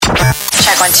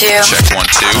1, 2. Check 1,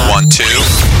 2, 1, 2.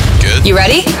 Good. You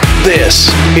ready? This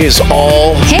is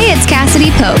all Hey, it's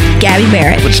Cassidy Pope, Gabby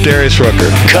Barrett. It's Darius Rucker.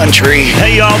 country.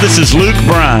 Hey y'all, this is Luke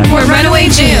Bryan. We're Runaway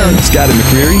June. Scotty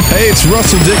McCreery. Hey, it's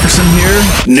Russell Dickerson here.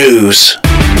 News.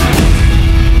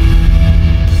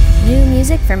 New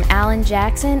music from Alan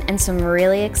Jackson and some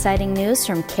really exciting news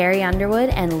from Carrie Underwood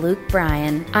and Luke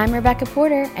Bryan. I'm Rebecca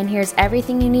Porter, and here's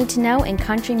everything you need to know in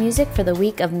country music for the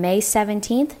week of May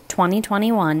 17th,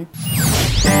 2021.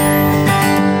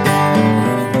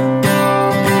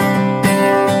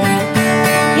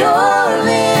 You're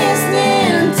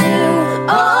listening to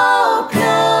All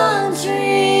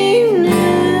Country News.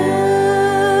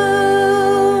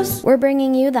 We're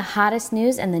bringing you the hottest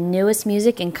news and the newest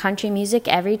music in country music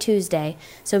every Tuesday,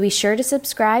 so be sure to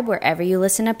subscribe wherever you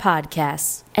listen to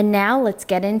podcasts. And now let's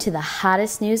get into the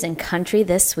hottest news in country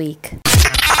this week.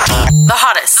 The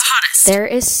hottest. There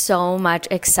is so much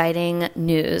exciting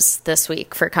news this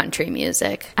week for country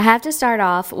music. I have to start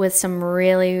off with some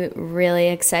really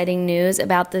exciting news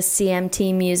about the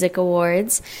CMT Music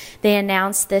Awards. They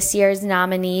announced this year's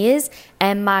nominees,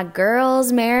 and my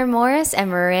girls Maren Morris and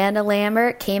Miranda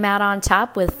Lambert came out on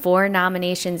top with 4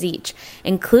 nominations each,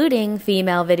 including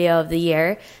Female Video of the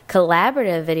Year,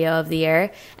 Collaborative Video of the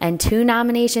Year, and 2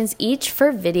 nominations each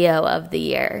for Video of the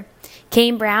Year.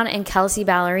 Kane Brown and Kelsey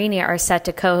Ballerini are set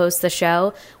to co-host the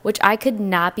show, which I could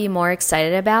not be more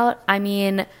excited about. I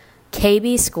mean,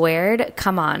 KB squared,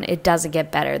 come on, it doesn't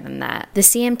get better than that. The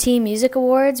CMT Music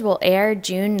Awards will air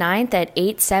June 9th at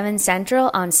 8/7 Central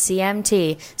on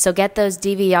CMT, so get those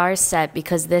DVRs set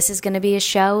because this is going to be a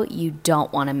show you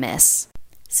don't want to miss.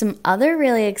 Some other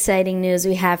really exciting news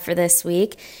we have for this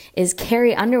week is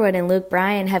Carrie Underwood and Luke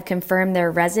Bryan have confirmed their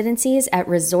residencies at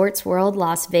Resorts World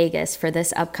Las Vegas for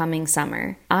this upcoming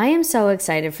summer. I am so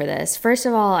excited for this. First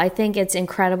of all, I think it's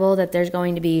incredible that there's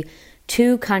going to be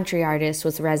 2 country artists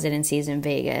with residencies in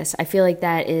Vegas. I feel like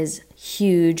that is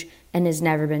huge and has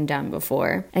never been done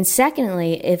before. And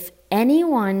secondly, if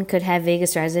anyone could have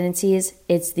Vegas residencies,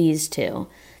 it's these 2.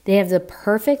 They have the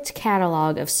perfect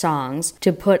catalog of songs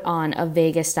to put on a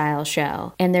Vegas-style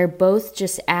show. And they're both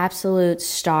just absolute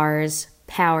stars,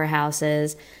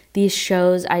 powerhouses. These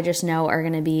shows I just know are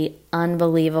going to be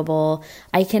unbelievable.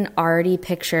 I can already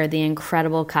picture the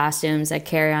incredible costumes that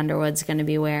Carrie Underwood's going to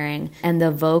be wearing. And the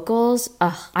vocals,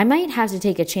 I might have to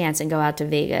take a chance and go out to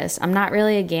Vegas. I'm not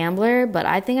really a gambler, but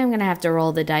I think I'm going to have to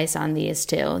roll the dice on these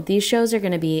 2. These shows are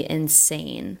going to be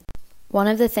insane. One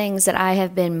of the things that I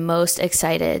have been most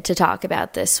excited to talk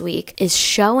about this week is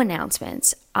show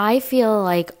announcements. I feel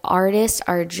like artists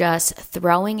are just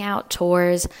throwing out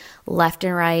tours left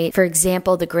and right. For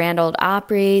example, the Grand Ole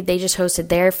Opry, they just hosted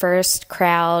their first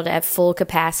crowd at full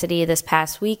capacity this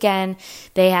past weekend.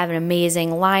 They have an amazing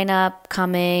lineup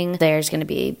coming. There's going to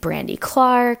be Brandy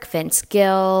Clark, Vince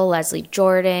Gill, Leslie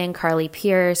Jordan, Carly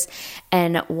Pierce,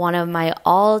 and one of my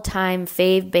all-time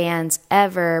fave bands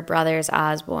ever, Brothers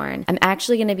Osborne. I'm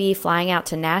actually going to be flying out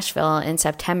to Nashville in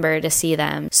September to see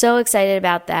them. So excited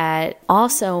about that.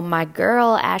 Also, my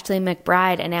girl Ashley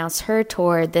McBride announced her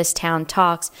tour, This Town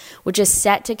Talks, which is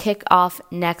set to kick off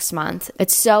next month.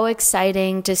 It's so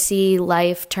exciting to see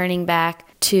life turning back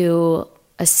to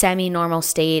a semi-normal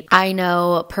state. I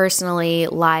know personally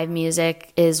live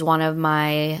music is one of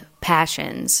my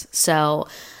passions, so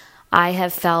I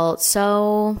have felt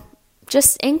so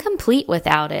just incomplete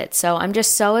without it. So I'm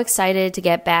just so excited to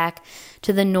get back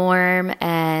to the norm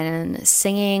and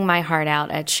singing my heart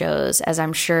out at shows, as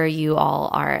I'm sure you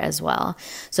all are as well.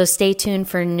 So stay tuned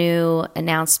for new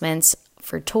announcements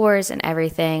for tours and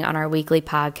everything on our weekly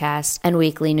podcast and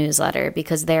weekly newsletter,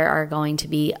 because there are going to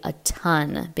be a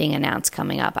ton being announced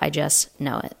coming up. I just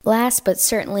know it. Last but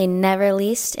certainly never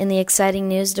least in the exciting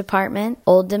news department,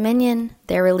 Old Dominion.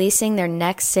 They're releasing their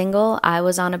next single, I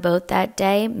Was on a Boat That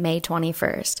Day, May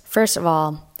 21st. First of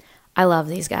all, I love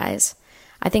these guys.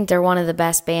 I think they're one of the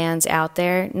best bands out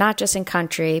there, not just in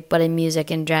country, but in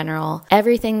music in general.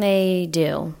 Everything they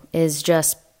do is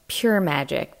just pure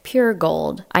magic, pure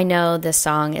gold. I know this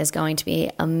song is going to be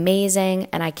amazing,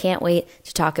 and I can't wait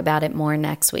to talk about it more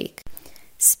next week.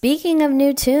 Speaking of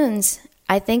new tunes,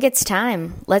 I think it's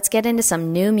time. Let's get into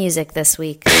some new music this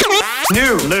week.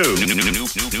 New.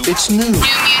 It's new. New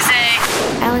music.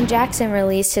 Alan Jackson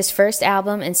released his first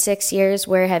album in 6 years,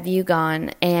 Where Have You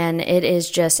Gone? And it is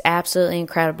just absolutely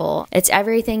incredible. It's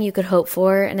everything you could hope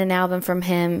for in an album from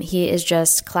him. He is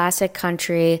just classic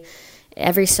country.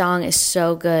 Every song is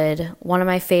so good. One of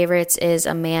my favorites is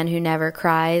A Man Who Never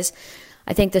Cries.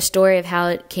 I think the story of how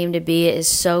it came to be is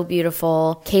so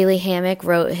beautiful. Kaylee Hammack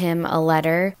wrote him a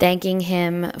letter thanking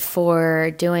him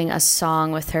for doing a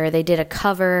song with her. They did a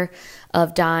cover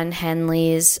of Don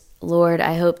Henley's Lord,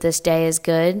 I hope this day is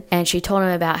good. And she told him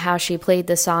about how she played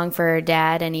the song for her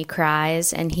dad and he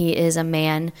cries, and he is a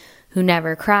man who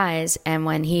never cries. And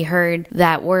when he heard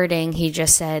that wording, he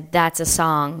just said, that's a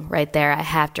song right there. I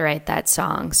have to write that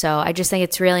song. So I just think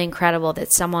it's really incredible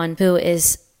that someone who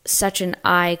is such an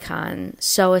icon,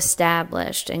 so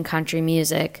established in country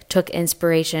music, took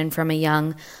inspiration from a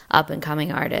young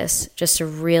up-and-coming artist. Just a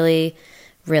really,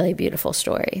 really beautiful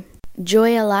story.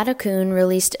 Joy Aladokun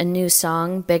released a new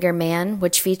song, Bigger Man,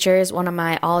 which features one of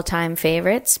my all-time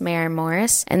favorites, Maren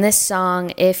Morris. And this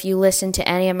song, if you listen to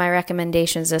any of my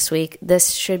recommendations this week,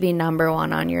 this should be number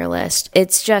one on your list.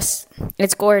 It's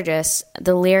gorgeous.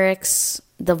 The lyrics,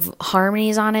 the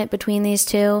harmonies on it between these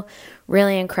two,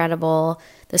 really incredible.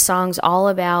 The song's all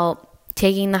about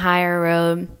taking the higher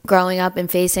road, growing up and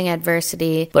facing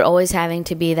adversity, but always having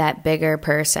to be that bigger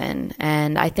person.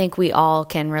 And I think we all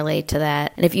can relate to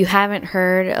that. And if you haven't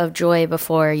heard of Joy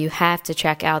before, you have to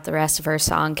check out the rest of her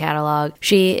song catalog.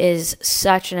 She is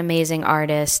such an amazing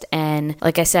artist. And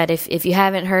like I said, if you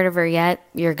haven't heard of her yet,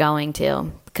 you're going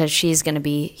to, because she's going to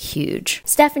be huge.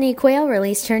 Stephanie Quayle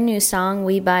released her new song,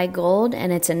 We Buy Gold,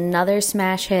 and it's another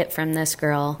smash hit from this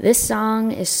girl. This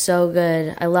song is so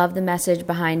good. I love the message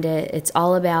behind it. It's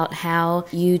all about how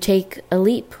you take a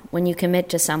leap when you commit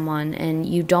to someone, and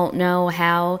you don't know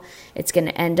how it's going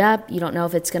to end up. You don't know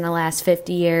if it's going to last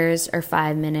 50 years or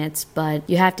 5 minutes, but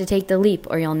you have to take the leap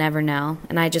or you'll never know.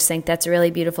 And I just think that's a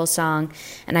really beautiful song,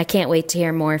 and I can't wait to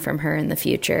hear more from her in the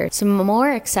future. Some more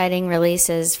exciting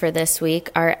releases for this week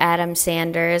are Adam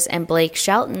Sanders and Blake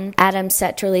Shelton. Adam's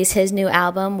set to release his new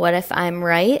album, What If I'm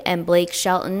Right, and Blake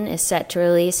Shelton is set to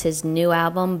release his new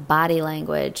album, Body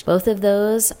Language. Both of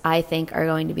those, I think, are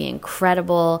going to be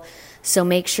incredible. So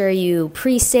make sure you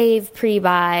pre-save,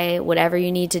 pre-buy, whatever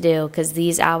you need to do, because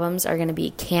these albums are going to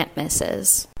be can't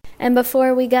misses. And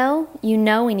before we go, you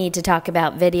know we need to talk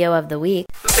about Video of the Week.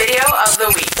 Video of the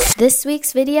Week. This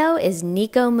week's video is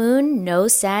Nico Moon, No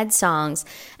Sad Songs,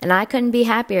 and I couldn't be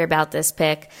happier about this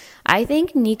pick. I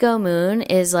think Nico Moon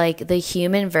is like the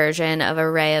human version of a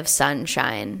ray of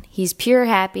sunshine. He's pure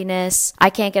happiness.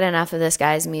 I can't get enough of this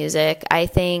guy's music. I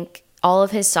think all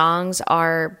of his songs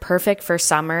are perfect for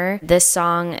summer. This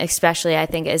song especially, I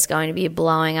think, is going to be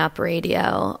blowing up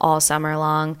radio all summer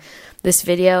long. This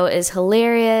video is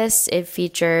hilarious. It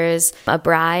features a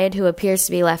bride who appears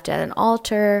to be left at an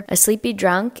altar, a sleepy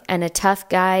drunk, and a tough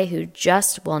guy who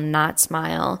just will not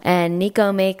smile. And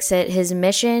Nico makes it his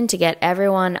mission to get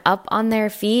everyone up on their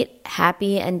feet,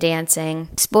 happy and dancing.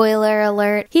 Spoiler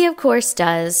alert, he of course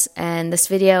does, and this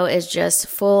video is just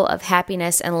full of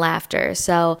happiness and laughter.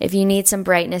 So if you need some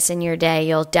brightness in your day,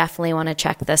 you'll definitely want to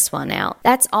check this one out.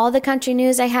 That's all the country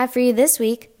news I have for you this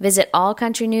week. Visit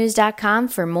allcountrynews.com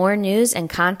for more news and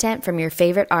content from your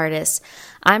favorite artists.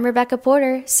 I'm Rebecca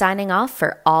Porter, signing off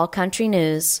for All Country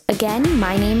News. Again,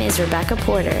 my name is Rebecca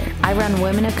Porter. I run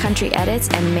Women of Country Edits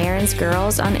and Marin's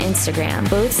Girls on Instagram.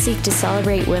 Both seek to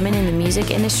celebrate women in the music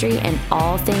industry and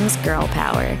all things girl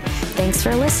power. Thanks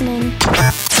for listening.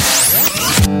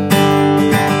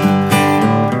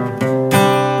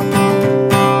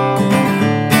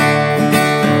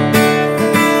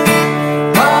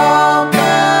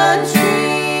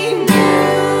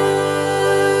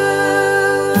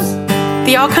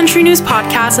 The All Country News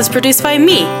podcast is produced by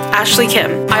me, Ashley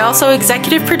Kim. I also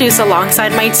executive produce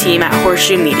alongside my team at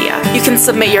Horseshoe Media. You can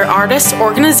submit your artist,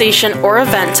 organization, or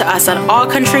event to us at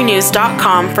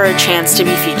allcountrynews.com for a chance to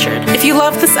be featured. If you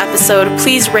love this episode,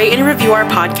 please rate and review our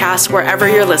podcast wherever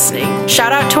you're listening.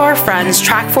 Shout out to our friends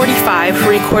Track 45 who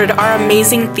recorded our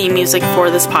amazing theme music for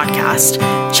this podcast.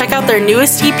 Check out their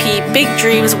newest EP, Big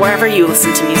Dreams, wherever you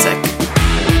listen to music.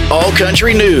 All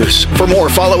Country News. For more,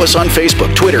 follow us on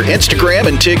Facebook, Twitter, Instagram,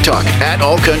 and TikTok at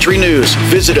All Country News.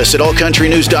 Visit us at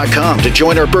allcountrynews.com to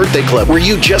join our birthday club, where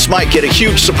you just might get a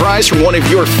huge surprise from one of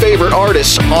your favorite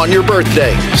artists on your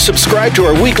birthday. Subscribe to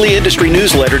our weekly industry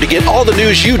newsletter to get all the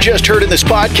news you just heard in this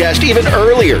podcast even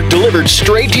earlier, delivered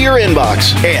straight to your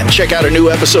inbox. And check out a new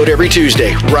episode every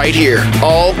Tuesday, right here,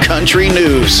 All Country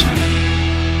News.